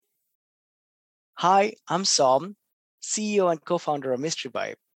Hi, I'm Som, CEO and co-founder of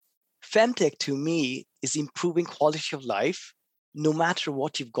MysteryVibe. Femtech to me is improving quality of life, no matter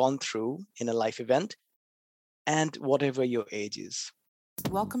what you've gone through in a life event and whatever your age is.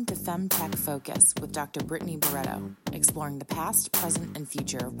 Welcome to FemTech Focus with Dr. Brittany Barreto, exploring the past, present, and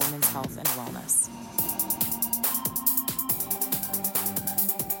future of women's health and wellness.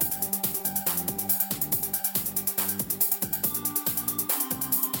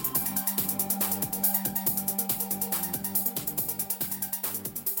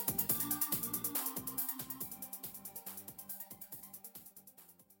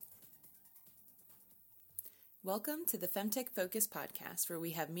 Welcome to the FemTech Focus podcast, where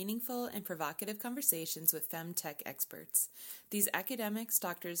we have meaningful and provocative conversations with femtech experts. These academics,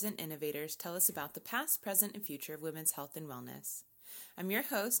 doctors, and innovators tell us about the past, present, and future of women's health and wellness. I'm your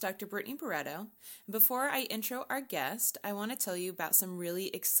host, Dr. Brittany Barreto, and before I intro our guest, I want to tell you about some really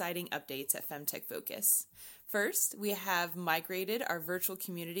exciting updates at FemTech Focus. First, we have migrated our virtual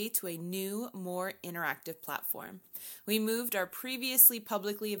community to a new, more interactive platform. We moved our previously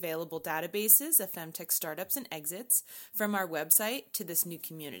publicly available databases of femtech startups and exits from our website to this new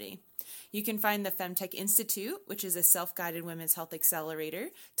community. You can find the Femtech Institute, which is a self-guided women's health accelerator,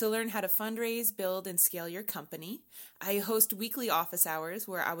 to learn how to fundraise, build, and scale your company. I host weekly office hours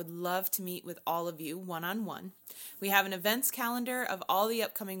where I would love to meet with all of you one-on-one. We have an events calendar of all the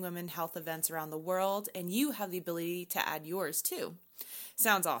upcoming women's health events around the world, and you have the ability to add yours too.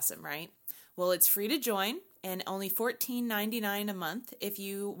 Sounds awesome, right? Well, it's free to join and only $14.99 a month if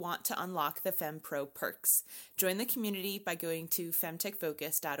you want to unlock the FemPro perks. Join the community by going to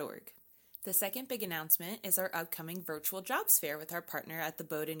femtechfocus.org. The second big announcement is our upcoming virtual jobs fair with our partner at the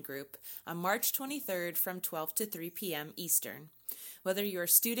Bowdoin Group on March 23rd from 12 to 3 p.m. Eastern. Whether you're a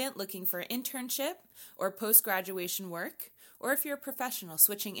student looking for an internship or post-graduation work, or if you're a professional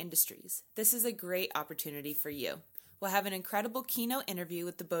switching industries, this is a great opportunity for you. We'll have an incredible keynote interview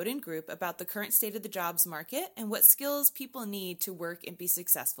with the Bowdoin Group about the current state of the jobs market and what skills people need to work and be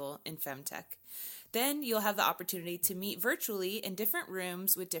successful in femtech. Then you'll have the opportunity to meet virtually in different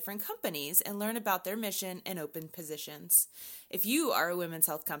rooms with different companies and learn about their mission and open positions. If you are a women's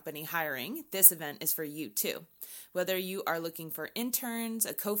health company hiring, this event is for you too. Whether you are looking for interns,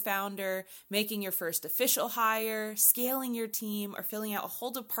 a co-founder, making your first official hire, scaling your team, or filling out a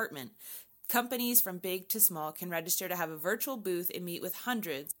whole department, companies from big to small can register to have a virtual booth and meet with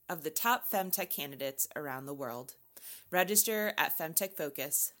hundreds of the top femtech candidates around the world. Register at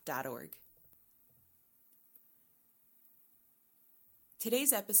femtechfocus.org.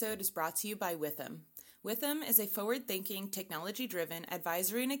 Today's episode is brought to you by Witham. Witham is a forward-thinking, technology-driven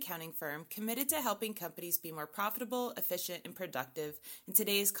advisory and accounting firm committed to helping companies be more profitable, efficient, and productive in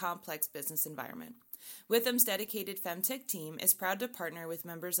today's complex business environment. Witham's dedicated femtech team is proud to partner with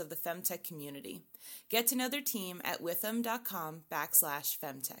members of the femtech community. Get to know their team at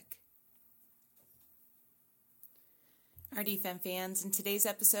witham.com/femtech. RD Fem fans, in today's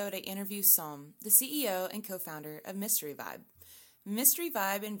episode, I interview Som, the CEO and co-founder of MysteryVibe.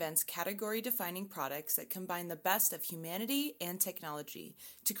 MysteryVibe invents category-defining products that combine the best of humanity and technology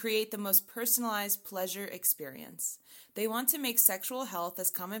to create the most personalized pleasure experience. They want to make sexual health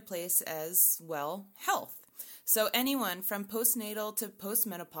as commonplace as, well, health. So anyone from postnatal to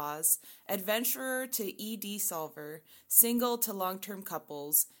postmenopause, adventurer to ED solver, single to long-term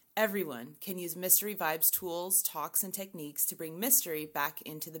couples, everyone can use MysteryVibe's tools, talks, and techniques to bring mystery back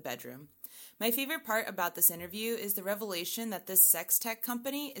into the bedroom. My favorite part about this interview is the revelation that this sex tech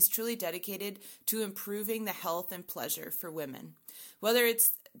company is truly dedicated to improving the health and pleasure for women. Whether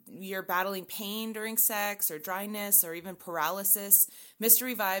it's you're battling pain during sex or dryness or even paralysis,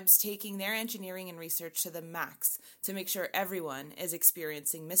 MysteryVibe's taking their engineering and research to the max to make sure everyone is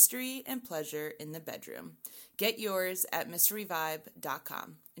experiencing mystery and pleasure in the bedroom. Get yours at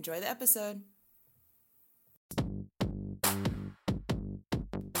MysteryVibe.com. Enjoy the episode.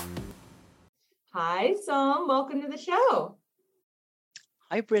 Hi, Som. Welcome to the show.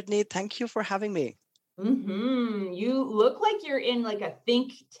 Hi, Brittany. Thank you for having me. You look like you're in like a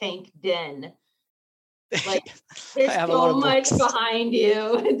think tank den. Like there's so much behind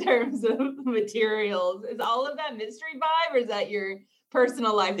you in terms of materials. Is all of that MysteryVibe, or is that your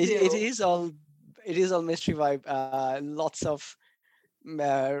personal life too? It is all MysteryVibe. Lots of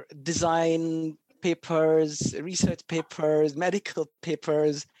design papers, research papers, medical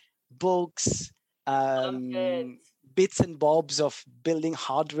papers, books. Bits and bobs of building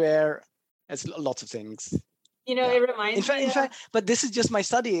hardware. It's lots of things. You know, It reminds me. In fact, but this is just my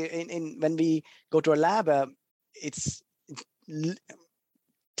study. In when we go to a lab, it's 10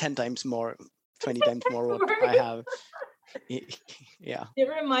 times more, 20 times more what I have. Yeah. It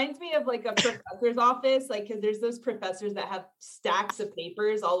reminds me of like a professor's office, like, because there's those professors that have stacks of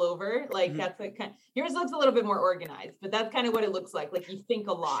papers all over. Like, that's like yours looks a little bit more organized, but that's kind of what it looks like. Like, you think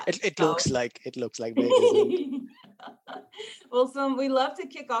a lot. It looks like but it isn't. Well, so we love to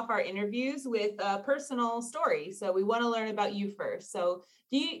kick off our interviews with a personal story. So we want to learn about you first. So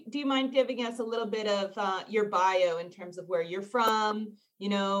do you mind giving us a little bit of your bio in terms of where you're from? You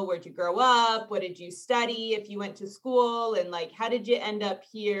know, where'd you grow up? What did you study? If you went to school, and like, how did you end up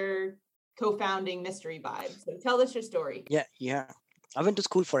here co-founding MysteryVibe? So tell us your story. Yeah. I went to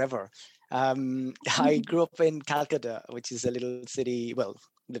school forever. I grew up in Calcutta, which is a little city. Well,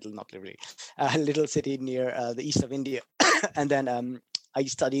 little, not literally, a little city near the east of India. And then I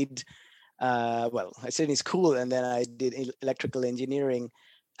studied. I studied in school, and then I did electrical engineering.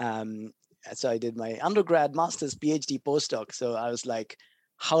 So I did my undergrad, master's, PhD, postdoc. So I was like,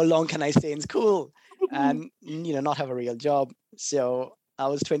 how long can I stay in school and not have a real job? So I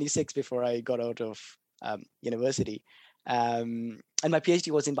was 26 before I got out of university. And my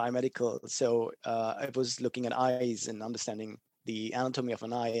PhD was in biomedical. So I was looking at eyes and understanding the anatomy of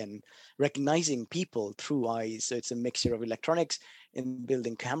an eye and recognizing people through eyes. So it's a mixture of electronics in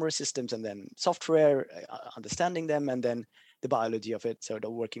building camera systems, and then software, understanding them, and then the biology of it. So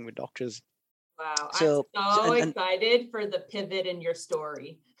working with doctors. Wow, So I'm so excited for the pivot in your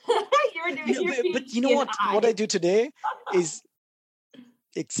story. You were doing your PhD, but you know what I do today is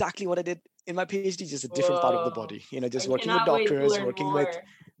exactly what I did in my PhD, just a different part of the body. Just working with doctors,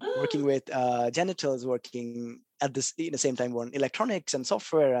 working with genitals, working at this same time on electronics and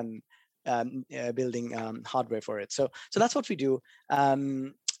software and building hardware for it. So that's what we do.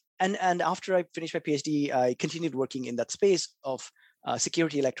 And after I finished my PhD, I continued working in that space of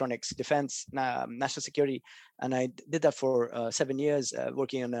security, electronics, defense, national security, and I did that for 7 years,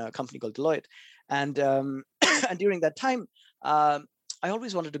 working on a company called Deloitte. And and during that time, I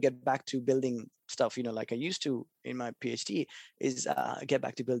always wanted to get back to building stuff, like I used to in my PhD, is get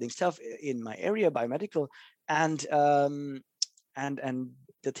back to building stuff in my area, biomedical, and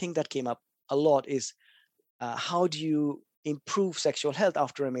the thing that came up a lot is how do you improve sexual health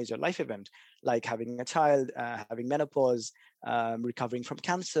after a major life event, like having a child, having menopause, recovering from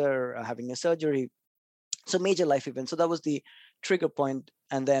cancer, having a surgery. So major life events. So that was the trigger point.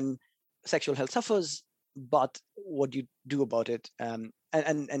 And then sexual health suffers, but what do you do about it? And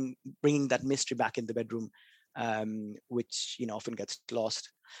bringing that mystery back in the bedroom, which often gets lost.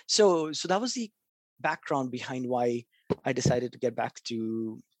 So that was the background behind why I decided to get back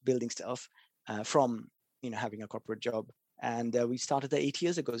to building stuff from having a corporate job. And we started that 8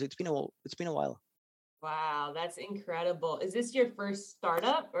 years ago. So it's been a while. Wow, that's incredible. Is this your first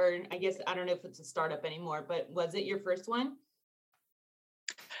startup? Or I guess, I don't know if it's a startup anymore, but was it your first one?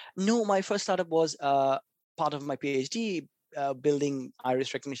 No, my first startup was part of my PhD, building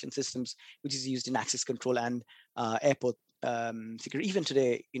iris recognition systems, which is used in access control and airport security. Even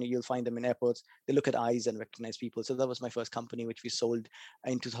today, you'll find them in airports. They look at eyes and recognize people. So that was my first company, which we sold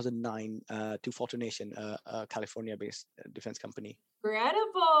in 2009 to Fortunation, a California-based defense company.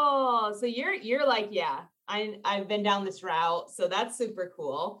 Incredible. So you're like, yeah, I've been down this route. So that's super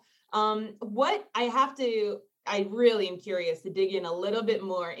cool. I really am curious to dig in a little bit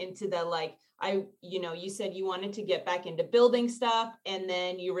more into the, you said you wanted to get back into building stuff, and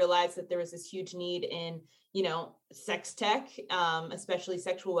then you realized that there was this huge need in, sex tech, especially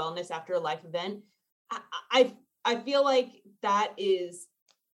sexual wellness after a life event. I feel like that is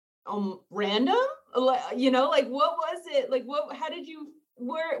random, what was it like?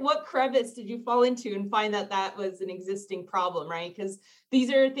 What crevice did you fall into and find that was an existing problem, right? Because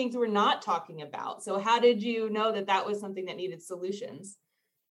these are things we're not talking about. So how did you know that was something that needed solutions?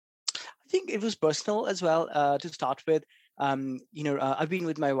 I think it was personal as well, to start with. I've been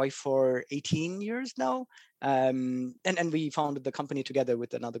with my wife for 18 years now, and we founded the company together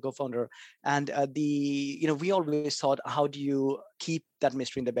with another co-founder. And we always thought, how do you keep that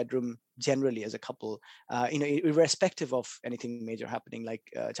mystery in the bedroom generally as a couple, irrespective of anything major happening like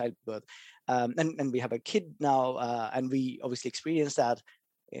childbirth. And we have a kid now, and we obviously experience that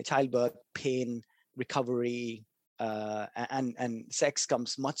childbirth, pain, recovery, and sex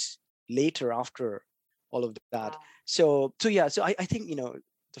comes much later after all of that. So I think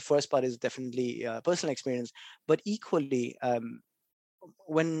the first part is definitely personal experience, but equally,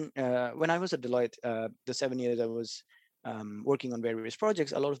 when I was at Deloitte, the 7 years I was working on various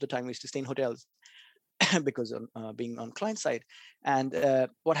projects, a lot of the time we used to stay in hotels because of being on client side. And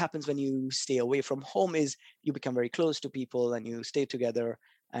what happens when you stay away from home is you become very close to people, and you stay together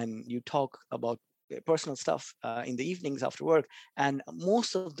and you talk about personal stuff in the evenings after work. And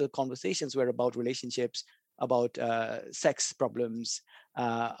most of the conversations were about relationships, about sex problems,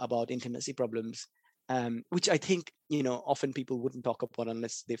 about intimacy problems, which I think, often people wouldn't talk about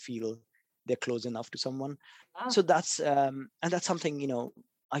unless they feel they're close enough to someone. Ah, So that's something,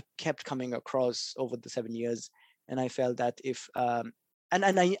 I kept coming across over the 7 years. And I felt that if, and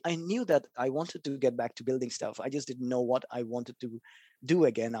I knew that I wanted to get back to building stuff. I just didn't know what I wanted to do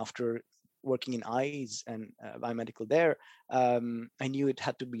again after working in eyes and biomedical there. I knew it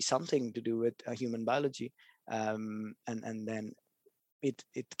had to be something to do with human biology. And then it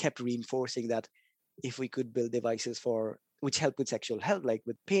kept reinforcing that if we could build devices for which help with sexual health, like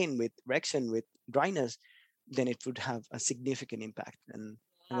with pain, with erection, with dryness, then it would have a significant impact. And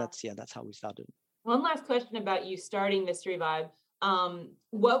yeah. that's how we started. One last question about you starting Mystery Vibe.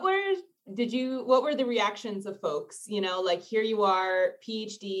 What were the reactions of folks? Like here you are,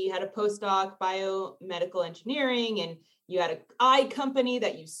 PhD, had a postdoc, biomedical engineering, and you had an eye company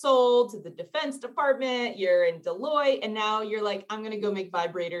that you sold to the Defense Department. You're in Deloitte, and now you're like, I'm gonna go make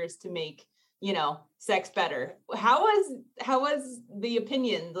vibrators to make, sex better. How was the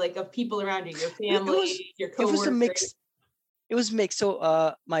opinion like of people around you, your It family, was your it was a coworkers? mix. It was mixed.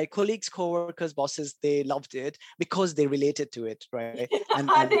 So my colleagues, coworkers, bosses, they loved it because they related to it, right? And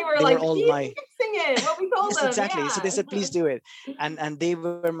They were they were like, all he's my fixing it. What we told yes, them, exactly. So they yeah. said, please do it. And they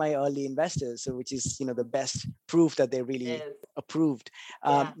were my early investors, so which is the best proof that they really Is approved.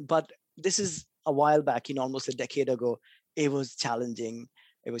 yeah. But this is a while back, almost a decade ago. It was challenging.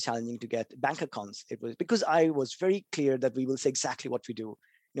 It was challenging to get bank accounts. It was because I was very clear that we will say exactly what we do.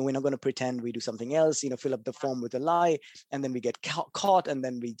 We're not going to pretend we do something else, fill up the form with a lie, and then we get caught, and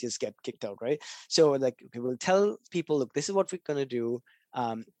then we just get kicked out, right? So like, okay, we'll tell people, look, this is what we're going to do.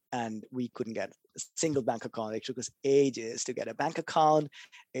 And we couldn't get a single bank account. It took us ages to get a bank account.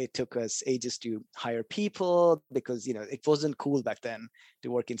 It took us ages to hire people because it wasn't cool back then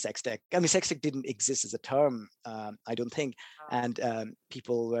to work in sex tech. I mean, sex tech didn't exist as a term, I don't think. And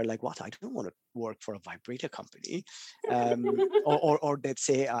people were like, "What? I don't want to work for a vibrator company," or they'd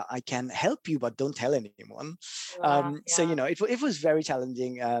say, "I can help you, but don't tell anyone." Wow, So yeah. it was very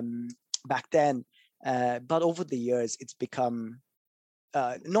challenging back then. But over the years, it's become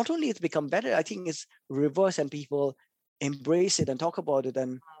not only it's become better, I think it's reverse, and people embrace it and talk about it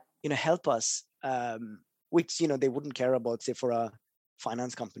and help us, which they wouldn't care about, say, for a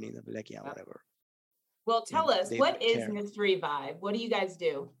finance company. They'll be like, yeah, whatever. Well, tell us, They what don't is care. Mystery Vibe? What do you guys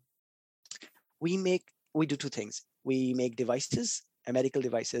do? We do two things. We make devices, medical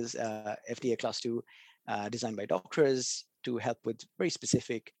devices, FDA class 2, designed by doctors to help with very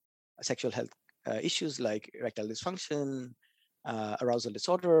specific sexual health issues like erectile dysfunction, arousal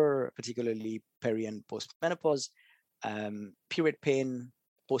disorder, particularly peri and post-menopause, period pain,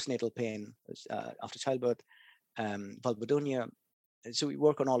 postnatal pain after childbirth, vulvodynia. So we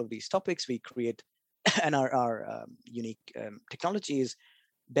work on all of these topics. We create, and our unique technology is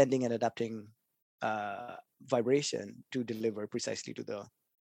bending and adapting vibration to deliver precisely to the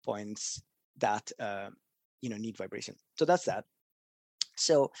points that need vibration. So that's that.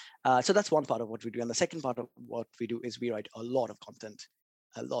 So that's one part of what we do. And the second part of what we do is we write a lot of content,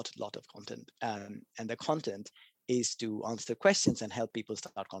 a lot of content. And the content is to answer questions and help people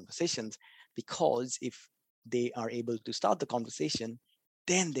start conversations, because if they are able to start the conversation,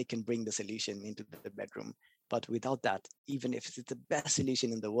 then they can bring the solution into the bedroom. But without that, even if it's the best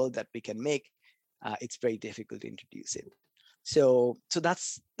solution in the world that we can make, it's very difficult to introduce it. So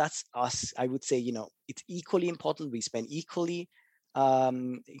that's us. I would say, it's equally important. We spend equal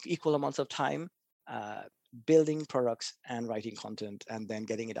amounts of time building products and writing content and then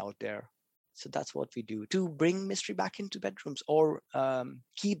getting it out there. So that's what we do to bring mystery back into bedrooms, or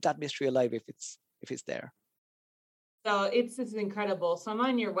keep that mystery alive if it's there. So it's incredible. So I'm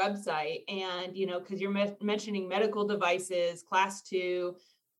on your website, and because you're mentioning medical devices, class 2,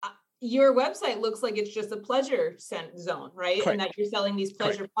 your website looks like it's just a pleasure zone, right? Correct. And that you're selling these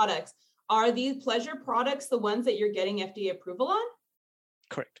pleasure products. Are these pleasure products the ones that you're getting FDA approval on?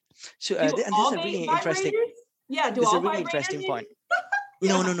 Correct. So Do and this all is a really vibrators? interesting. Yeah, do This is a all really vibrators interesting need? point.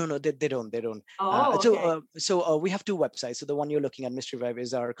 Yeah. No. They don't. Oh, okay. So we have two websites. So the one you're looking at, MysteryVibe,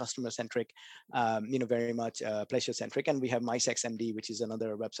 is our customer centric, very much pleasure centric, and we have MySexMD, which is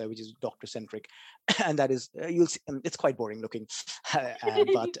another website which is doctor centric, and that is you'll see, it's quite boring looking,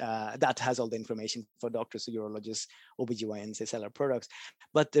 but that has all the information for doctors, so urologists, OBGYNs, they sell our products.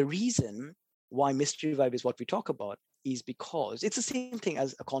 But the reason why MysteryVibe is what we talk about is because it's the same thing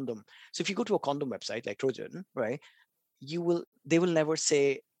as a condom. So if you go to a condom website like Trojan, right? They will never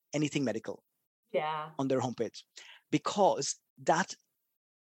say anything medical Yeah. on their homepage, because that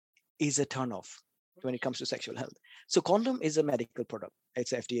is a turnoff. when it comes to sexual health. So condom is a medical product.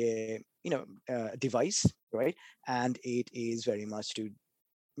 It's FDA, device, right? And it is very much to,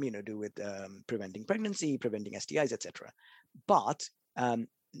 do with preventing pregnancy, preventing STIs, etc. But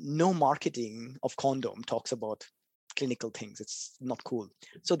no marketing of condom talks about clinical things. It's not cool.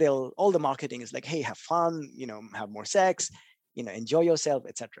 So all the marketing is like, hey, have fun, have more sex, enjoy yourself,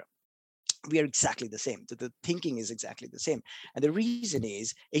 etc. We are exactly the same. The thinking is exactly the same. And the reason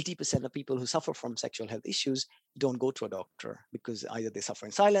is 80% of people who suffer from sexual health issues don't go to a doctor because either they suffer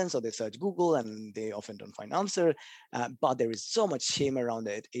in silence or they search Google and they often don't find answer. But there is so much shame around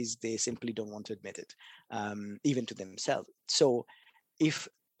it is they simply don't want to admit it, even to themselves. So if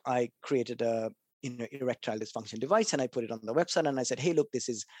I created a erectile dysfunction device and I put it on the website and I said, hey, look, this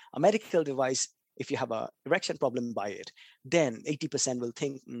is a medical device. If you have a erection problem, buy it. Then 80% will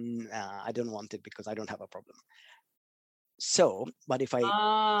think, I don't want it because I don't have a problem. So, but if I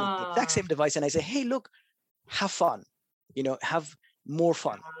make the exact same device and I say, hey, look, have fun, have more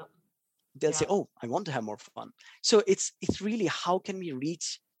fun, they'll say, oh, I want to have more fun. So it's really, how can we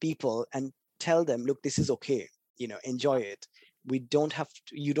reach people and tell them, look, this is okay, enjoy it. You don't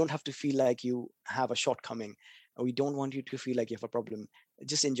have to feel like you have a shortcoming. We don't want you to feel like you have a problem.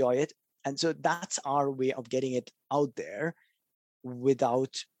 Just enjoy it. And so that's our way of getting it out there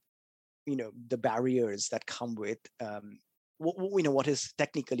without, the barriers that come with, what is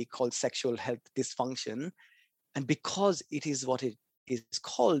technically called sexual health dysfunction. And because it is what it is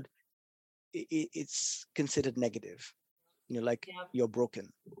called, it's considered negative, like you're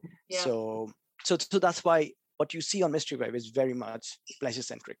broken. So that's why what you see on MysteryVibe is very much pleasure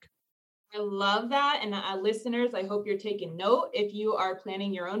centric. I love that. And listeners, I hope you're taking note. If you are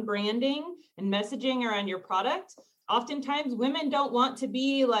planning your own branding and messaging around your product, oftentimes women don't want to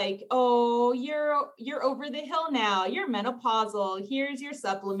be like, oh, you're over the hill now, you're menopausal, here's your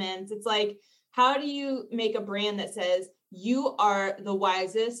supplements. It's like, how do you make a brand that says you are the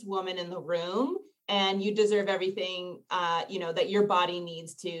wisest woman in the room and you deserve everything, that your body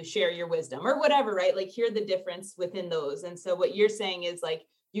needs to share your wisdom or whatever, right? Like, hear the difference within those. And so what you're saying is like,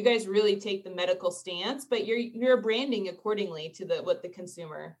 you guys really take the medical stance, but you're branding accordingly to what the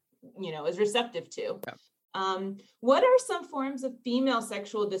consumer, is receptive to. Yeah. What are some forms of female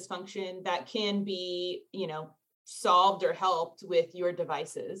sexual dysfunction that can be, solved or helped with your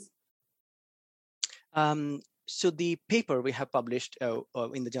devices? So the paper we have published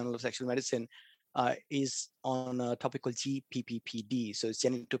in the Journal of Sexual Medicine is on a topic called GPPPD. So it's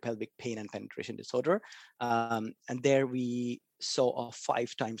genitopelvic pain and penetration disorder. And there we saw a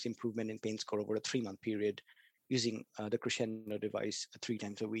 5 times improvement in pain score over a 3-month period using the Crescendo device 3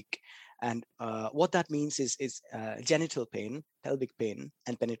 times a week. And what that means is genital pain, pelvic pain,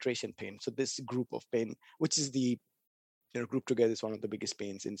 and penetration pain. So this group of pain, which is the grouped together, is one of the biggest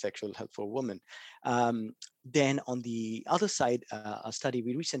pains in sexual health for women. Then on the other side, a study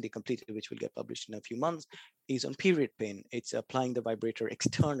we recently completed, which will get published in a few months, is on period pain. It's applying the vibrator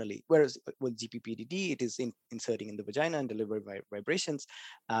externally, whereas with GPPDD, it is inserting in the vagina and delivering vibrations.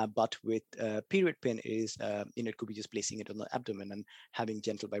 But with period pain, it could be just placing it on the abdomen and having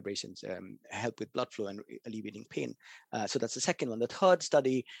gentle vibrations help with blood flow and alleviating pain. So that's the second one. The third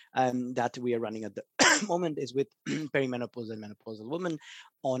study that we are running at the moment is with perimenopausal and menopausal women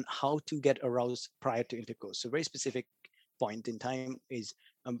on how to get aroused prior to intercourse. So very specific point in time is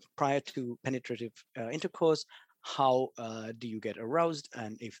prior to penetrative intercourse, how do you get aroused,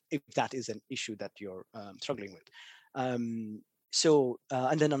 and if that is an issue that you're struggling with. And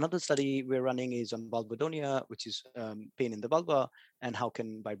then another study we're running is on vulvodynia, which is pain in the vulva, and how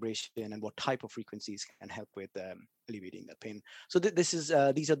can vibration and what type of frequencies can help with alleviating that pain. So these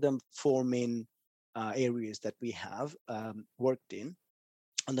are the 4 main areas that we have worked in.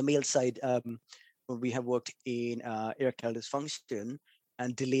 On the male side, we have worked in erectile dysfunction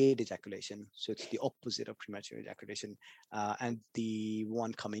and delayed ejaculation. So it's the opposite of premature ejaculation. And the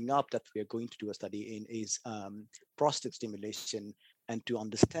one coming up that we are going to do a study in is prostate stimulation, and to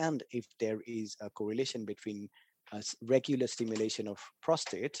understand if there is a correlation between regular stimulation of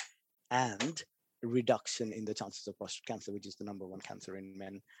prostate and reduction in the chances of prostate cancer, which is the number 1 cancer in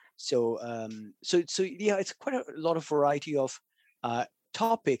men. So yeah, it's quite a lot of variety of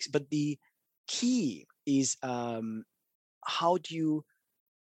topics, but the key is how do you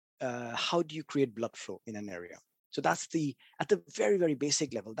create blood flow in an area? So that's at the very, very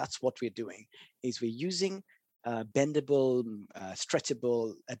basic level, that's what we're doing, is we're using bendable,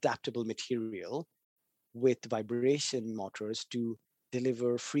 stretchable, adaptable material with vibration motors to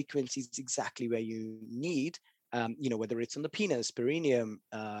deliver frequencies exactly where you need, whether it's on the penis, perineum,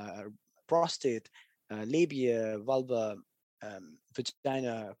 prostate, labia, vulva,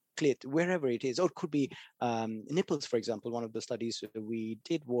 vagina, clit, wherever it is, or it could be nipples, for example. One of the studies we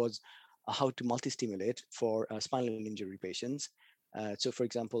did was how to multi-stimulate for spinal injury patients. So, for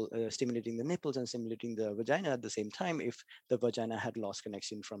example, stimulating the nipples and stimulating the vagina at the same time. If the vagina had lost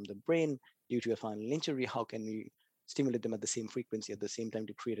connection from the brain due to a spinal injury, how can we stimulate them at the same frequency at the same time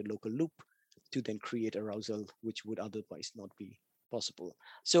to create a local loop to then create arousal, which would otherwise not be possible.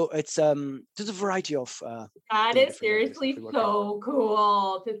 So it's there's a variety of That is different areas that seriously we work in. so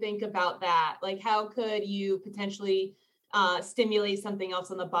cool to think about that. Like, how could you potentially stimulate something else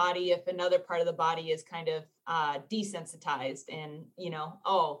in the body if another part of the body is kind of desensitized? And,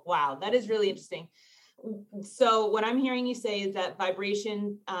 oh, wow, that is really interesting. So what I'm hearing you say is that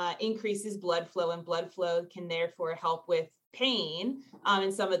vibration increases blood flow, and blood flow can therefore help with pain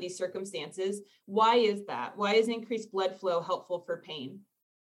in some of these circumstances. Why is that? Why is increased blood flow helpful for pain?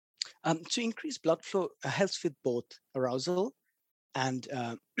 So increased blood flow helps with both arousal and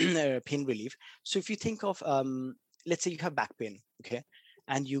pain relief. So if you think of, let's say you have back pain, okay,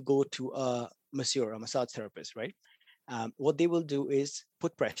 and you go to a masseur, a massage therapist, right? What they will do is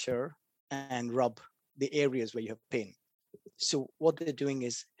put pressure and rub the areas where you have pain. So what they're doing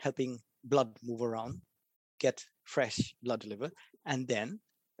is helping blood move around, get fresh blood delivered, and then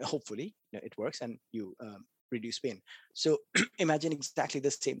hopefully it works and you reduce pain. So imagine exactly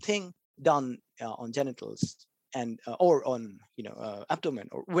the same thing done on genitals and or on abdomen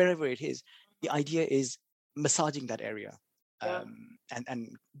or wherever it is. The idea is massaging that area Yeah.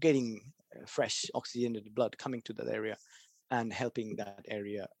 and getting fresh oxygenated blood coming to that area and helping that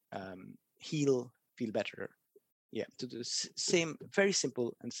area heal, feel better. Yeah, so the same, very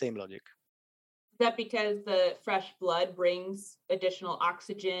simple and same logic. Is that because the fresh blood brings additional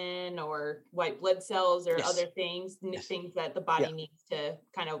oxygen or white blood cells or Yes. other things, Yes. things that the body Yeah. needs to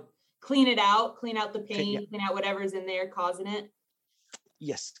kind of clean it out, clean out the Yeah. pain, clean out whatever's in there causing it?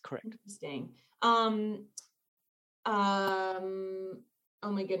 Yes, correct. Interesting.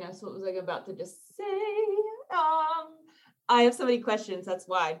 Oh my goodness, what was I about to just say? I have so many questions, that's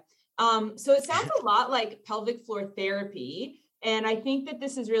why. So it sounds a lot like pelvic floor therapy. And I think that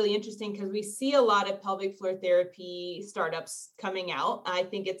this is really interesting because we see a lot of pelvic floor therapy startups coming out. I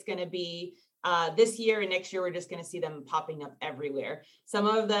think it's going to be this year and next year, we're just going to see them popping up everywhere. Some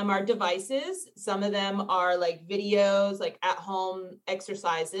of them are devices. Some of them are like videos, like at home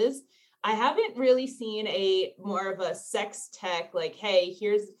exercises. I haven't really seen a more of a sex tech, like, hey,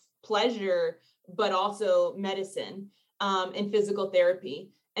 here's pleasure, but also medicine and physical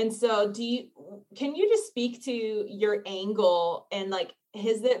therapy. And so can you just speak to your angle and like,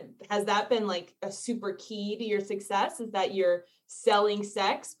 has that been like a super key to your success? Is that you're selling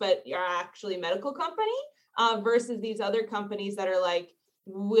sex, but you're actually a medical company versus these other companies that are like,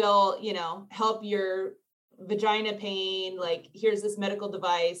 will, help your vagina pain, like here's this medical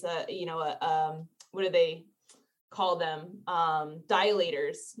device, what do they call them,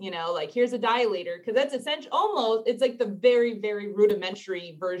 dilators, like here's a dilator, because that's essentially almost, it's like the very, very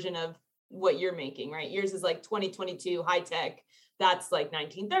rudimentary version of what you're making, right? Yours is like 2022 high tech, that's like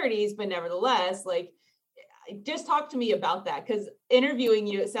 1930s, but nevertheless, like just talk to me about that, because interviewing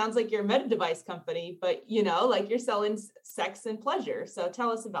you, it sounds like you're a meta device company, but like you're selling sex and pleasure. So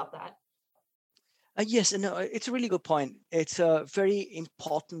tell us about that. Yes, no, it's a really good point. It's a very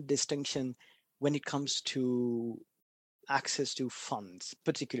important distinction when it comes to access to funds,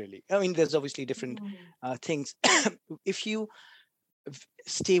 particularly. I mean, there's obviously different things. If you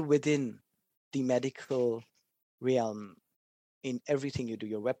stay within the medical realm in everything you do,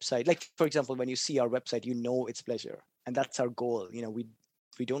 your website, like for example, when you see our website, it's pleasure, and that's our goal.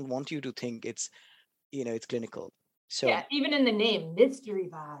 We don't want you to think it's clinical. So yeah, even in the name,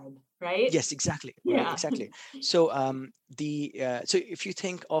 MysteryVibe, right? Yes, exactly. Yeah. Right, exactly. So so if you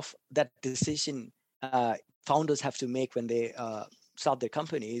think of that decision founders have to make when they start their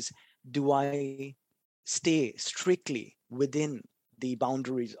companies, do I stay strictly within the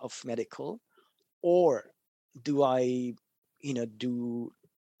boundaries of medical, or do I do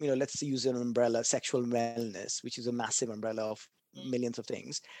let's use an umbrella, sexual wellness, which is a massive umbrella of millions of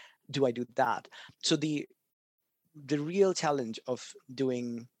things. Do I do that? So the real challenge of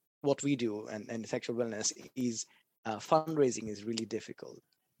doing what we do and sexual wellness is fundraising is really difficult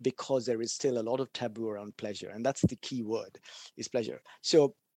because there is still a lot of taboo around pleasure, and that's the key word, is pleasure.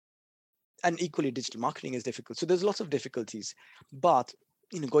 So, and equally digital marketing is difficult. So there's lots of difficulties. But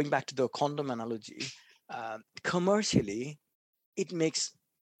going back to the condom analogy, commercially it makes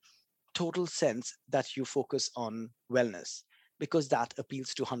total sense that you focus on wellness because that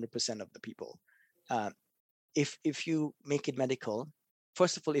appeals to 100% of the people. If you make it medical,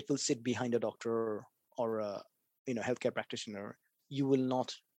 first of all, it will sit behind a doctor or a healthcare practitioner, you will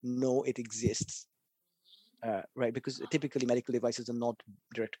not know it exists, right? Because typically medical devices are not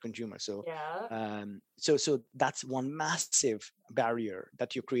direct to consumer. So, Yeah. so that's one massive barrier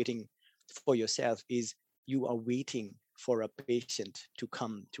that you're creating for yourself, is you are waiting for a patient to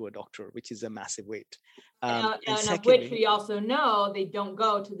come to a doctor, which is a massive wait. And of which secondly, we also know they don't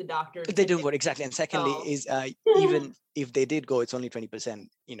go to the doctor. they don't go, exactly. And secondly is even if they did go, it's only 20%,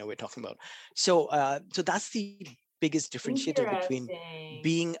 we're talking about. So that's the biggest differentiator between Interesting.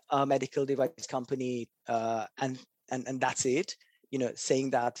 being a medical device company and that's it,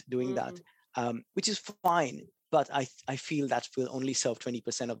 saying that, doing that, which is fine, but I feel that will only serve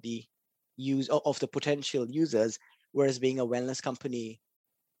 20% of the of the potential users, whereas being a wellness company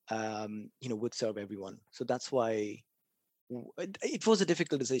would serve everyone. So that's why it was a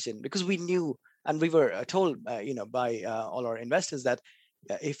difficult decision, because we knew, and we were told by all our investors, that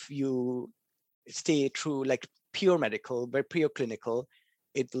if you stay true, like pure medical, but pure clinical,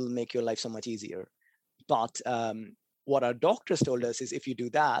 it will make your life so much easier. But what our doctors told us is, if you do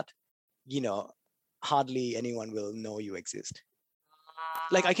that, hardly anyone will know you exist.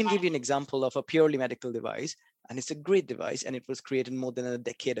 Like, I can give you an example of a purely medical device, and it's a great device, and it was created more than a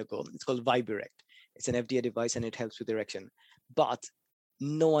decade ago. It's called Viberect. It's an FDA device, and it helps with erection. But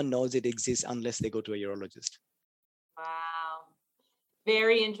no one knows it exists unless they go to a urologist. Wow.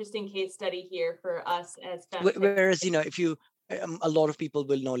 Very interesting case study here for us as Whereas, if you, a lot of people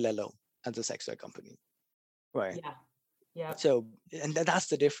will know Lelo as a sex toy company, right? Yeah. Yeah. So, and that's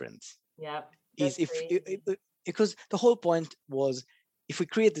the difference. Yeah. Is because the whole point was, if we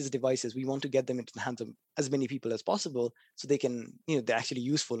create these devices, we want to get them into the hands of as many people as possible, so they can, they're actually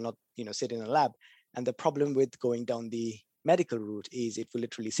useful, not, sit in a lab. And the problem with going down the medical route is, it will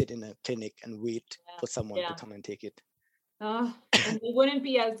literally sit in a clinic and wait for someone to come and take it. And they wouldn't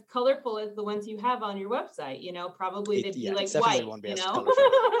be as colorful as the ones you have on your website, probably they'd be like white,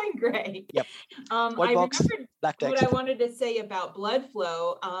 Great. Yep. I box, remembered black text. what I wanted to say about blood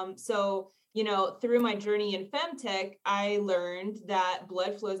flow. So, through my journey in femtech, I learned that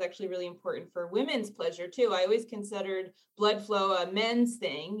blood flow is actually really important for women's pleasure too. I always considered blood flow a men's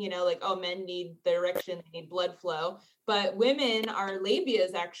thing, like, oh, men need the erection, they need blood flow. But women, our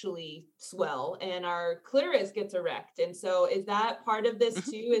labias actually swell and our clitoris gets erect. And so is that part of this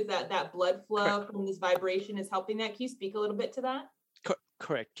too? Is that blood flow from this vibration is helping that? Can you speak a little bit to that?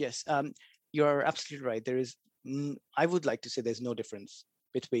 Correct. Yes. You're absolutely right. There is, I would like to say, there's no difference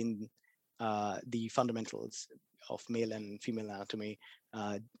between the fundamentals of male and female anatomy.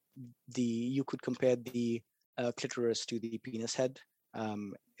 You could compare the clitoris to the penis head.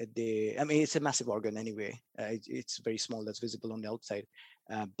 It's a massive organ anyway. It's very small, that's visible on the outside.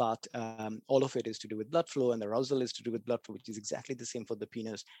 But all of it is to do with blood flow, and the arousal is to do with blood flow, which is exactly the same for the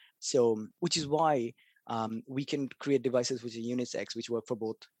penis. So, which is why we can create devices which are unisex, which work for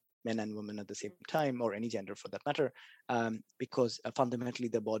both men and women at the same time, or any gender for that matter, because fundamentally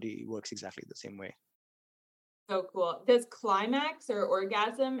the body works exactly the same way. So cool. Does climax or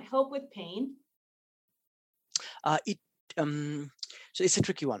orgasm help with pain? So it's a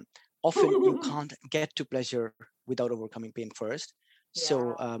tricky one. Often you can't get to pleasure without overcoming pain first.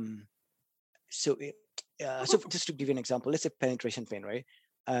 So so just to give you an example, let's say penetration pain, right?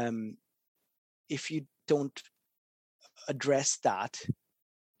 If you don't address that,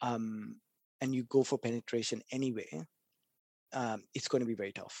 and you go for penetration anyway, it's going to be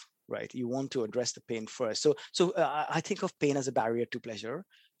very tough, right? You want to address the pain first. So I think of pain as a barrier to pleasure.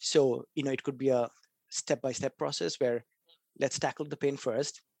 So, it could be a step-by-step process where, let's tackle the pain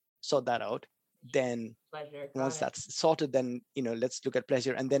first, sort that out. Then once that's sorted, then, let's look at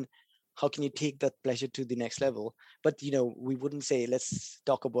pleasure. And then how can you take that pleasure to the next level? But, we wouldn't say, let's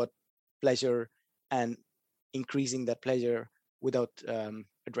talk about pleasure and increasing that pleasure without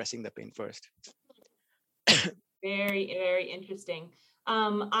addressing the pain first. Very, very interesting.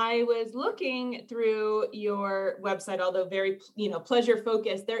 I was looking through your website, although very, pleasure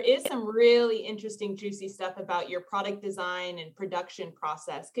focused. There is some really interesting, juicy stuff about your product design and production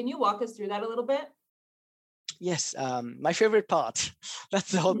process. Can you walk us through that a little bit? Yes, my favorite part.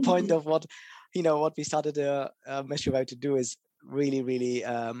 That's the whole point of what we started MysteryVibe to do, is really, really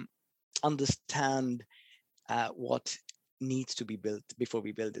understand what needs to be built before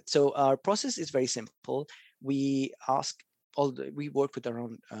we build it. So our process is very simple. We work with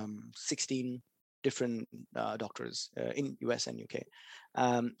around 16 different doctors in US and UK.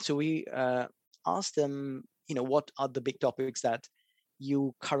 So we ask them, what are the big topics that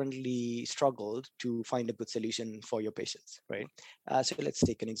you currently struggled to find a good solution for your patients, right? So let's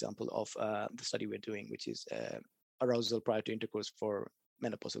take an example of the study we're doing, which is arousal prior to intercourse for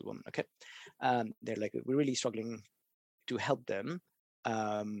menopausal woman. Okay, they're like, we're really struggling to help them.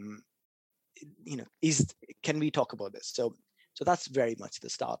 Um, is can we talk about this? So that's very much the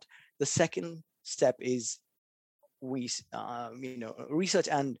start. The second step is we research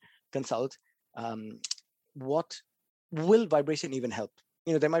and consult. What will vibration even help?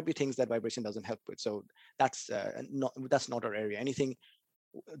 There might be things that vibration doesn't help with, so that's not our area. Anything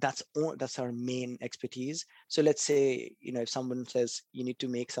that's our main expertise. So let's say, if someone says you need to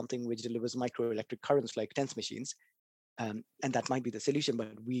make something which delivers microelectric currents like TENS machines, and that might be the solution,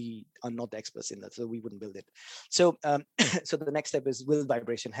 but we are not the experts in that, so we wouldn't build it. So so the next step is, will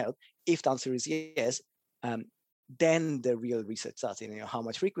vibration help? If the answer is yes, then the real research starts. How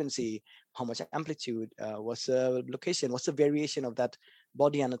much frequency, how much amplitude, what's the location, what's the variation of that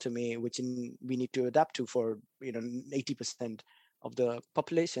body anatomy, which we need to adapt to for 80% of the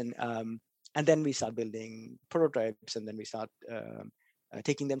population. And then we start building prototypes, and then we start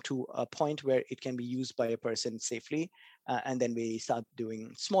taking them to a point where it can be used by a person safely. And then we start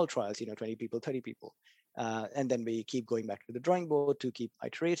doing small trials, 20 people, 30 people. And then we keep going back to the drawing board to keep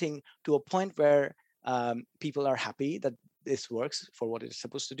iterating to a point where people are happy that this works for what it's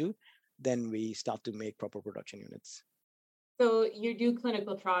supposed to do. Then we start to make proper production units. So you do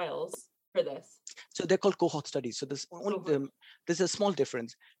clinical trials for this? So they're called cohort studies. So there's a small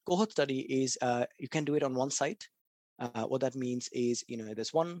difference. Cohort study is you can do it on one site. What that means is,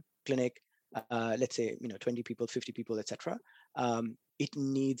 there's one clinic, let's say, 20 people, 50 people, etc. It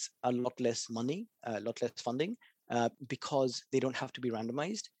needs a lot less money, a lot less funding, because they don't have to be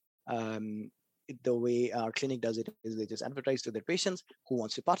randomized. The way our clinic does it is they just advertise to their patients who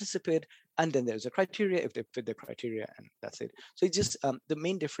wants to participate, and then there's a criteria if they fit the criteria, and that's it. So it's just the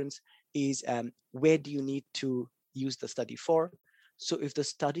main difference is where do you need to use the study for. So if the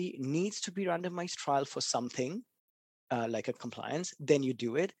study needs to be randomized trial for something, like a compliance, then you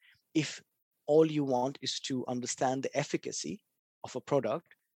do it. If all you want is to understand the efficacy of a product,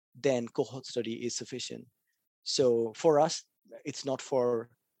 then cohort study is sufficient. So for us, it's not for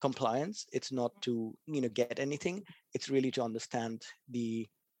compliance. It's not to get anything. It's really to understand the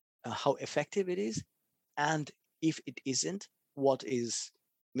how effective it is, and if it isn't, what is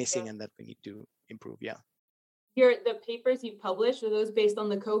missing and that we need to improve. Yeah. The papers you publish, are those based on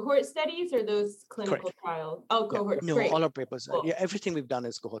the cohort studies or those clinical Correct. trials? Oh, cohort. No, Great. all our papers. Cool. Yeah, everything we've done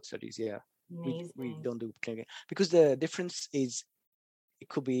is cohort studies. Yeah. Amazing. We don't do clinical, because the difference is it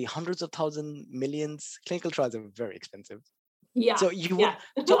could be hundreds of thousands, millions. Clinical trials are very expensive. Yeah. So you would,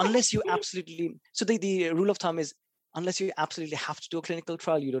 so unless you absolutely, so the rule of thumb is, unless you absolutely have to do a clinical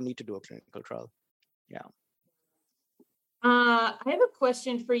trial, you don't need to do a clinical trial. Yeah. I have a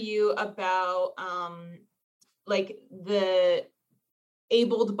question for you about like the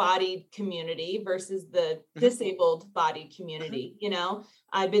able-bodied community versus the disabled-bodied community.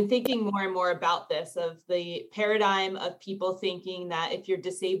 I've been thinking more and more about this, of the paradigm of people thinking that if you're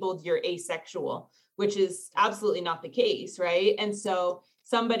disabled, you're asexual, which is absolutely not the case, right? And so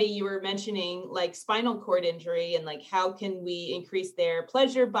somebody, you were mentioning like spinal cord injury, and like, how can we increase their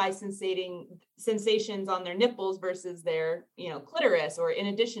pleasure by sensations on their nipples versus their, clitoris, or in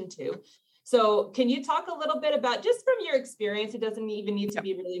addition to. So can you talk a little bit about, just from your experience, it doesn't even need to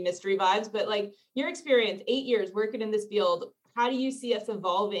be really mystery vibes, but like your experience, 8 years working in this field, how do you see us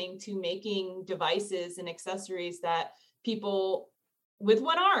evolving to making devices and accessories that people with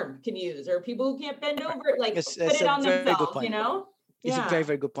one arm can use, or people who can't bend over, like It's put it on themselves, It's a very,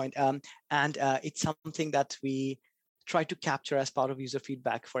 very good point. And it's something that we try to capture as part of user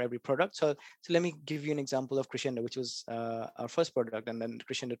feedback for every product. So let me give you an example of Crescendo, which was our first product, and then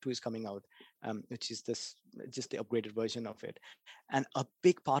Crescendo 2 is coming out, which is just the upgraded version of it. And a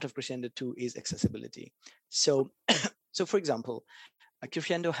big part of Crescendo 2 is accessibility. So for example,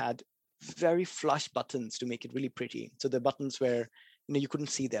 Crescendo had very flush buttons to make it really pretty. So the buttons where you couldn't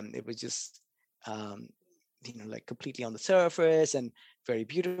see them; it was just like completely on the surface and very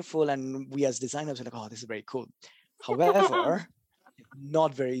beautiful. And we as designers were like, oh, this is very cool. However,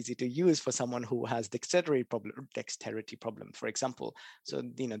 not very easy to use for someone who has dexterity problem, for example. So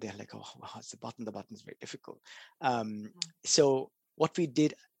they're like, oh, wow, it's the button. The button is very difficult. So what we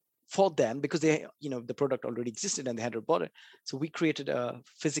did for them, because they, the product already existed and they had bought it, so we created a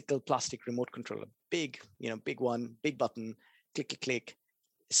physical plastic remote controller, big one, big button, click, click, click.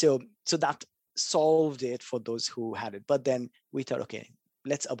 So that solved it for those who had it. But then we thought, okay,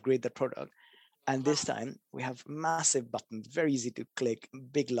 let's upgrade the product. And this time we have massive buttons, very easy to click,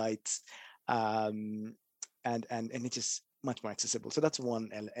 big lights, and it's just much more accessible. So that's one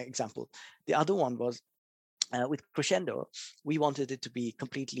example. The other one was with Crescendo, we wanted it to be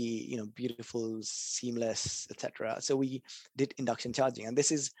completely, beautiful, seamless, etc. So we did induction charging, and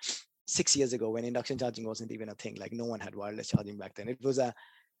this is 6 years ago when induction charging wasn't even a thing. Like no one had wireless charging back then. It was a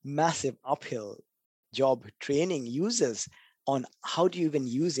massive uphill job training users on how do you even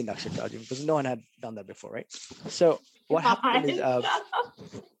use induction charging, because no one had done that before, right? So what happened is,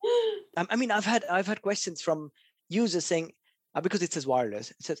 I mean, I've had questions from users saying, because it says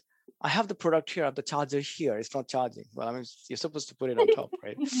wireless, it says, I have the product here, I have the charger here, it's not charging. Well, I mean, you're supposed to put it on top,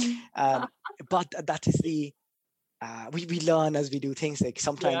 right? But that is the we learn as we do things. Like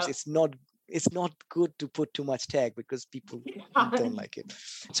sometimes it's not good to put too much tag because people don't like it.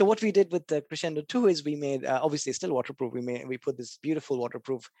 So what we did with the Crescendo 2 is we made, obviously it's still waterproof. We put this beautiful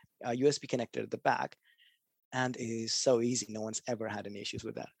waterproof USB connector at the back, and it is so easy. No one's ever had any issues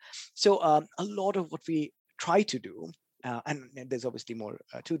with that. So a lot of what we try to do, and there's obviously more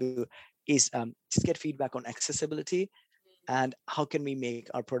to do, is just get feedback on accessibility and how can we make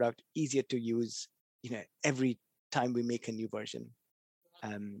our product easier to use, every time we make a new version.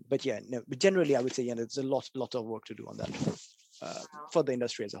 But yeah, no, but generally I would say, there's a lot of work to do on that for the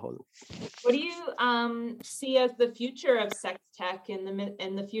industry as a whole. What do you see as the future of sex tech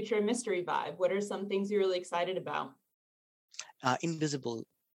and the future of MysteryVibe? What are some things you're really excited about? Invisible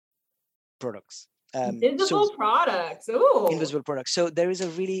products. Invisible products. Oh, invisible products. So there is a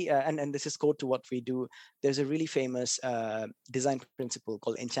really, and this is core to what we do. There's a really famous design principle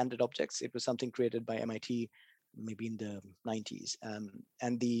called enchanted objects. It was something created by MIT, maybe in the 90s.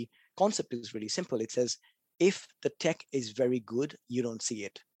 And the concept is really simple. It says, if the tech is very good, you don't see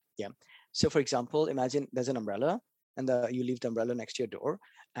it. Yeah. So for example, imagine there's an umbrella and you leave the umbrella next to your door,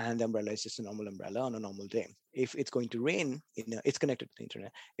 and the umbrella is just a normal umbrella on a normal day. If it's going to rain, it's connected to the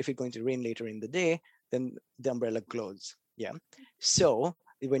internet. If it's going to rain later in the day, then the umbrella glows. Yeah. So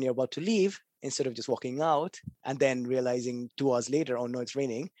when you're about to leave, instead of just walking out and then realizing 2 hours later, oh no, it's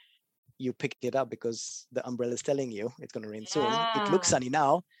raining, you pick it up because the umbrella is telling you it's going to rain soon. It looks sunny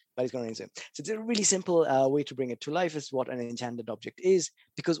now, but it's going to rain soon. So it's a really simple way to bring it to life is what an enchanted object is,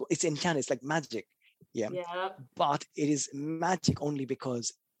 because it's enchanted, it's like magic. Yeah. But it is magic only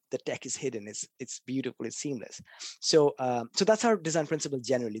because the tech is hidden. It's beautiful, it's seamless. So that's our design principle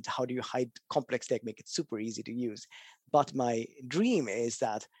generally. How do you hide complex tech, make it super easy to use? But my dream is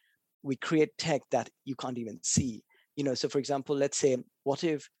that we create tech that you can't even see. So for example, let's say, what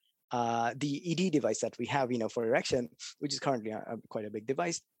if the ED device that we have, for erection, which is currently quite a big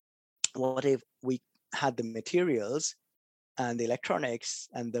device, what if we had the materials and the electronics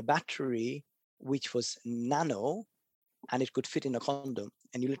and the battery, which was nano, and it could fit in a condom,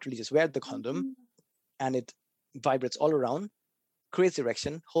 and you literally just wear the condom and it vibrates all around, creates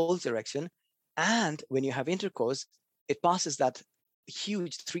erection, holds erection, and when you have intercourse, it passes that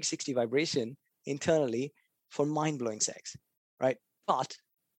huge 360 vibration internally for mind-blowing sex, right? But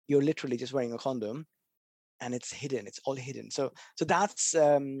you're literally just wearing a condom and it's hidden, it's all hidden. So that's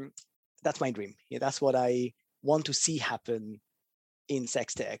my dream. Yeah, that's what I want to see happen in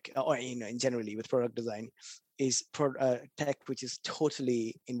sex tech, or in generally with product design, is tech which is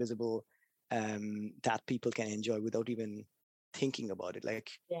totally invisible, that people can enjoy without even thinking about it.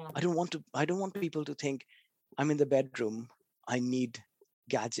 Like, I don't want people to think I'm in the bedroom, I need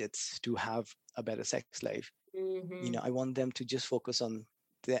gadgets to have a better sex life. I want them to just focus on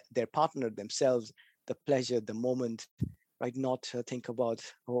their partner, themselves, the pleasure, the moment, right? Not think about,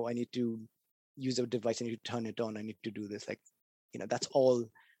 oh, I need to use a device, I need to turn it on, I need to do this. Like, that's all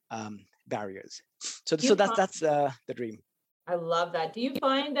barriers. So that's the dream. I love that. Do you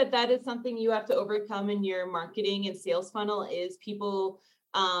find that is something you have to overcome in your marketing and sales funnel, is people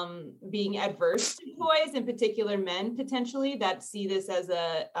being adverse to toys, in particular men potentially, that see this as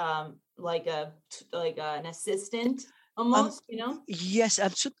like an assistant almost, Yes.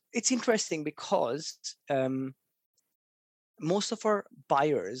 So it's interesting because most of our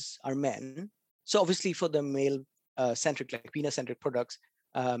buyers are men. So obviously for the male centric, like penis centric products,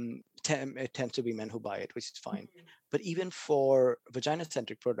 it tends to be men who buy it, which is fine. But even for vagina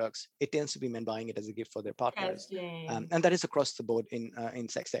centric products, it tends to be men buying it as a gift for their partners, and that is across the board in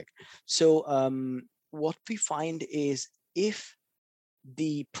sex tech. So what we find is, if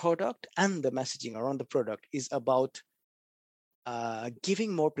the product and the messaging around the product is about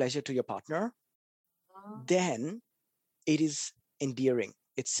giving more pleasure to your partner, then it is endearing.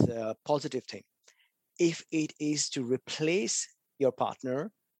 It's a positive thing. If it is to replace your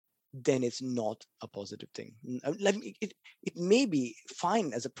partner, then it's not a positive thing. It may be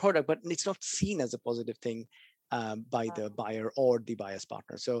fine as a product, but it's not seen as a positive thing by the buyer or the buyer's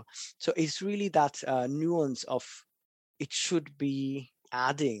partner. So it's really that nuance of, it should be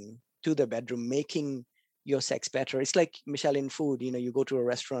adding to the bedroom, making your sex better. It's like, Michelle, in food, you go to a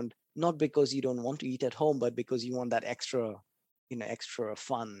restaurant not because you don't want to eat at home, but because you want that extra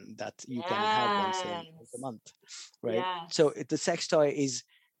fun that you can have once a Yes. month, right? So Yes. the sex toy is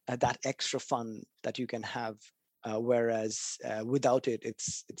that extra fun that you can have, whereas without it,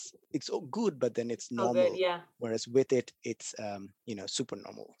 it's good, but then it's Oh, good. normal. Yeah. Whereas with it, it's super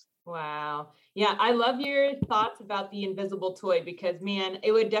normal. Wow. Yeah, I love your thoughts about the invisible toy because, man,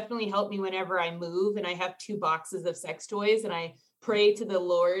 it would definitely help me whenever I move. And I have 2 boxes of sex toys, and I pray to the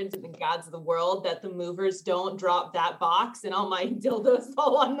lords and the gods of the world that the movers don't drop that box and all my dildos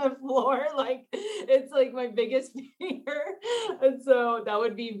fall on the floor. Like, it's like my biggest fear. And so that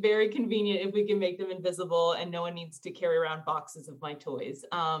would be very convenient if we can make them invisible and no one needs to carry around boxes of my toys.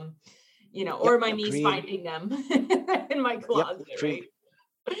 Yep, Or my niece dream. finding them in my Yep, closet, dream. right?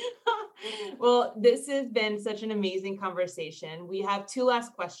 Well, this has been such an amazing conversation. We have 2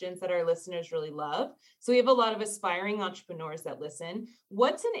 last questions that our listeners really love. So we have a lot of aspiring entrepreneurs that listen.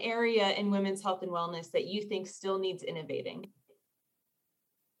 What's an area in women's health and wellness that you think still needs innovating?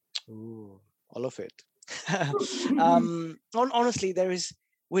 Ooh, all of it. Honestly,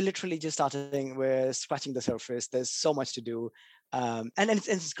 we're literally just starting. We're scratching the surface. There's so much to do, and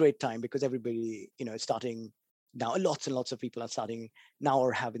it's a great time because everybody, is starting now. Lots and lots of people are starting now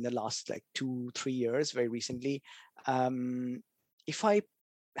or have in the last like 2-3 years, very recently. If I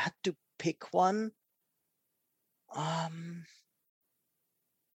had to pick one, um,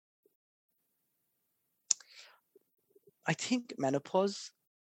 I think menopause,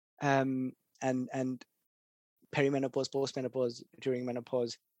 and perimenopause, postmenopause, during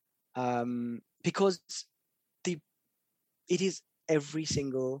menopause, because the it is every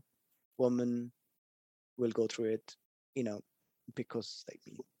single woman will go through it, you know, because like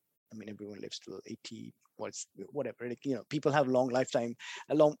everyone lives till 80, whatever. Like, people have long lifetime,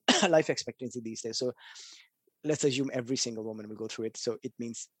 a long life expectancy these days. So let's assume every single woman will go through it. So it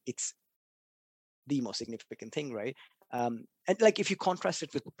means it's the most significant thing, right? And like if you contrast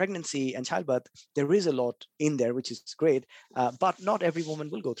it with pregnancy and childbirth, there is a lot in there, which is great, but not every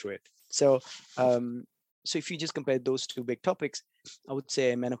woman will go through it. So if you just compare those 2 big topics, I would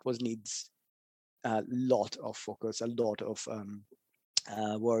say menopause needs a lot of focus, a lot of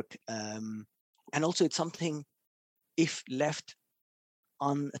work, and also it's something, if left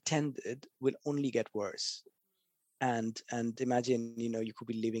unattended, will only get worse. And imagine, you could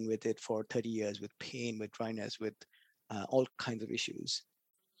be living with it for 30 years with pain, with dryness, with all kinds of issues.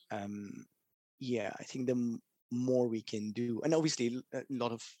 um, yeah, I think more we can do, and obviously a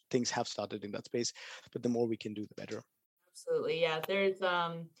lot of things have started in that space, but the more we can do, the better. Absolutely. Yeah. There's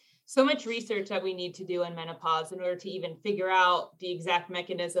so much research that we need to do in menopause in order to even figure out the exact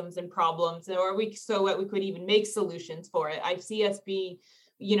mechanisms and problems, or so that we could even make solutions for it. I see us be,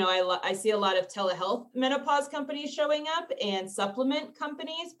 I see a lot of telehealth menopause companies showing up and supplement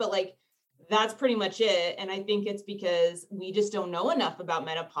companies, but like that's pretty much it. And I think it's because we just don't know enough about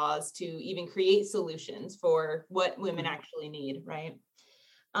menopause to even create solutions for what women actually need, right?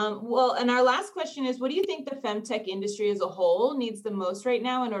 Well, and our last question is, what do you think the femtech industry as a whole needs the most right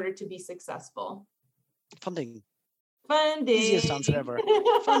now in order to be successful? Funding. Easiest Funding. answer ever.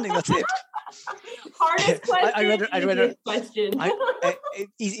 Funding, that's it. Hardest I question, read easiest question.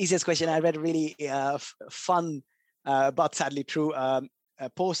 easiest question. I read a really fun, but sadly true, a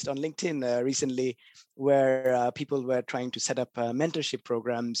post on LinkedIn recently, where people were trying to set up mentorship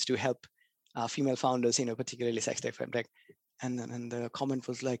programs to help female founders, particularly sex tech, femtech, and the comment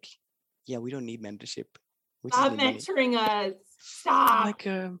was like, "Yeah, we don't need mentorship. We just Stop need money." mentoring us. I'm Stop. like,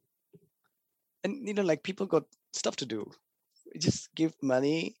 and like people got stuff to do. Just give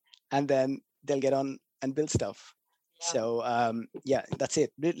money, and then they'll get on and build stuff. Yeah. So yeah, that's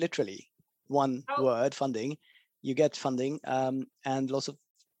it. Literally, one How, word: funding. You get funding, and lots of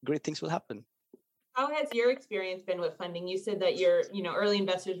great things will happen. how has your experience been with funding? You said that your, early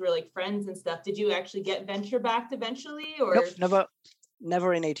investors were like friends and stuff. Did you actually get venture backed eventually, Nope, or?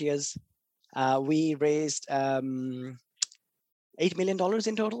 never in 8 years. We raised $8 million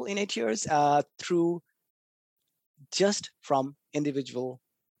in total in 8 years, through just from individual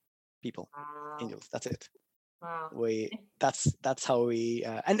people, Wow. angels. That's it. Wow. That's how we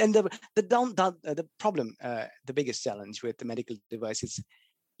and the problem, the biggest challenge with the medical device is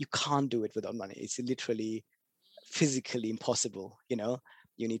you can't do it without money. It's literally physically impossible.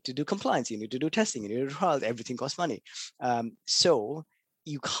 You need to do compliance, you need to do testing, you need to do trials. Everything costs money. So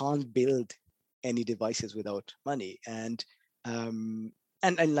you can't build any devices without money. And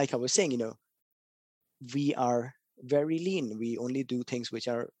like I was saying, we are very lean. We only do things which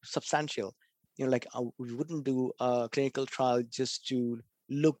are substantial. Like we wouldn't do a clinical trial just to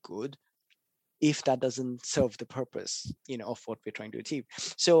look good. if that doesn't serve the purpose, of what we're trying to achieve.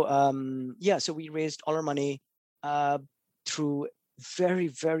 So so we raised all our money through very,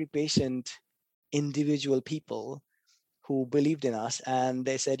 very patient individual people who believed in us, and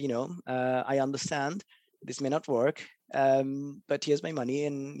they said, I understand this may not work, but here's my money,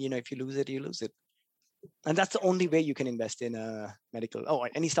 and if you lose it, you lose it. And that's the only way you can invest in a medical,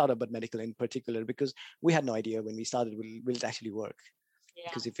 any startup, but medical in particular, because we had no idea when we started, will it actually work? Yeah.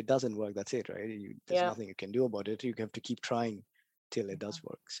 Because if it doesn't work, that's it, right? There's nothing you can do about it. You have to keep trying till it does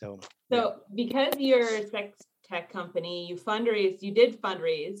work. So because you're a sex tech company, you did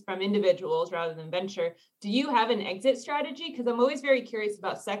fundraise from individuals rather than venture. Do you have an exit strategy? Because I'm always very curious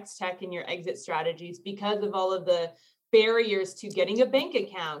about sex tech and your exit strategies because of all of the barriers to getting a bank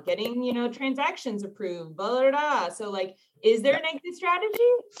account, getting, transactions approved, blah, blah, blah. So is there an exit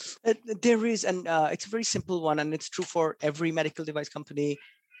strategy? There is, and it's a very simple one, and it's true for every medical device company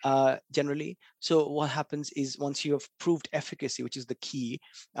generally. So what happens is, once you have proved efficacy, which is the key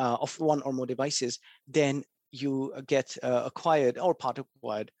of one or more devices, then you get acquired or part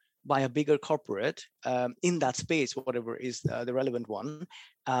acquired by a bigger corporate in that space, whatever is the relevant one.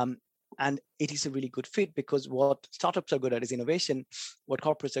 And it is a really good fit, because what startups are good at is innovation. What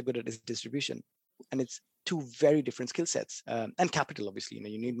corporates are good at is distribution. And it's two very different skill sets, and capital, obviously.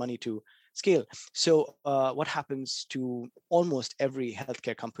 You need money to scale. So what happens to almost every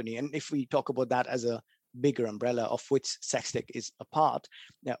healthcare company, and if we talk about that as a bigger umbrella of which sex tech is a part,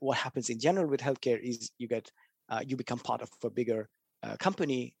 what happens in general with healthcare is you become part of a bigger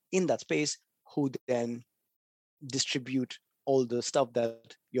company in that space, who then distribute all the stuff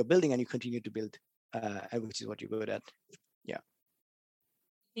that you're building, and you continue to build, which is what you're good at. Yeah.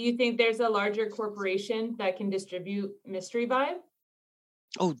 Do you think there's a larger corporation that can distribute MysteryVibe?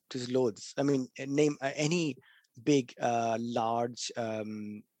 Oh, there's loads. I mean, name any big, large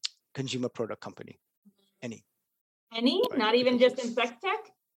consumer product company. Any? Right? Not even just in sex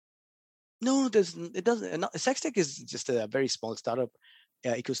tech? No, sex tech is just a very small startup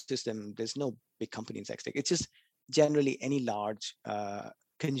ecosystem. There's no big company in sex tech. It's just generally any large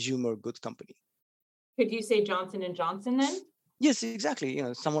consumer goods company. Could you say Johnson & Johnson then? Yes, exactly.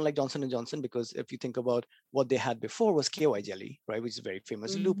 Someone like Johnson & Johnson, because if you think about what they had before was KY jelly, right, which is a very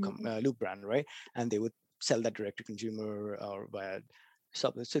famous lube brand, right? And they would sell that direct to consumer or via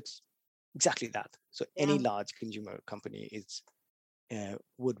subs. So it's exactly that. So any large consumer company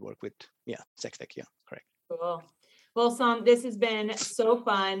would work with sex tech. Yeah, correct. Cool. Well, Sam, this has been so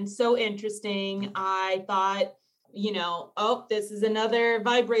fun, so interesting. I thought, this is another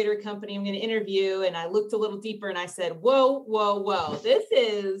vibrator company I'm going to interview. And I looked a little deeper and I said, whoa.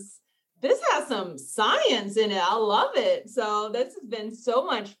 This has some science in it. I love it. So this has been so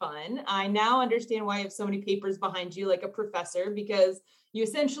much fun. I now understand why you have so many papers behind you, like a professor, because you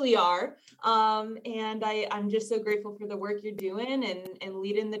essentially are. And I'm just so grateful for the work you're doing and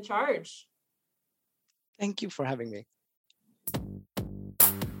leading the charge. Thank you for having me.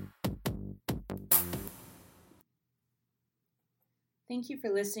 Thank you for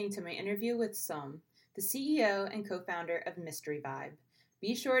listening to my interview with Som, the CEO and co-founder of MysteryVibe.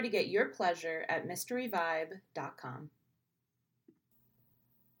 Be sure to get your pleasure at MysteryVibe.com.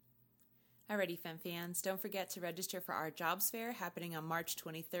 Alrighty, Fem fans, don't forget to register for our jobs fair happening on March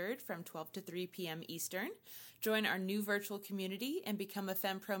 23rd from 12 to 3 p.m. Eastern. Join our new virtual community and become a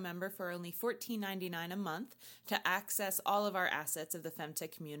FemPro member for only $14.99 a month to access all of our assets of the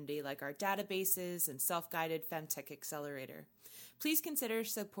Femtech community, like our databases and self-guided Femtech Accelerator. Please consider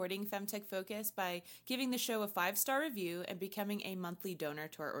supporting Femtech Focus by giving the show a 5-star review and becoming a monthly donor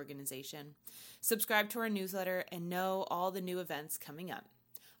to our organization. Subscribe to our newsletter and know all the new events coming up.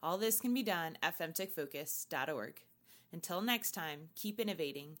 All this can be done at femtechfocus.org. Until next time, keep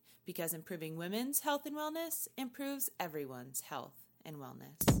innovating, because improving women's health and wellness improves everyone's health and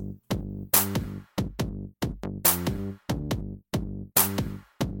wellness.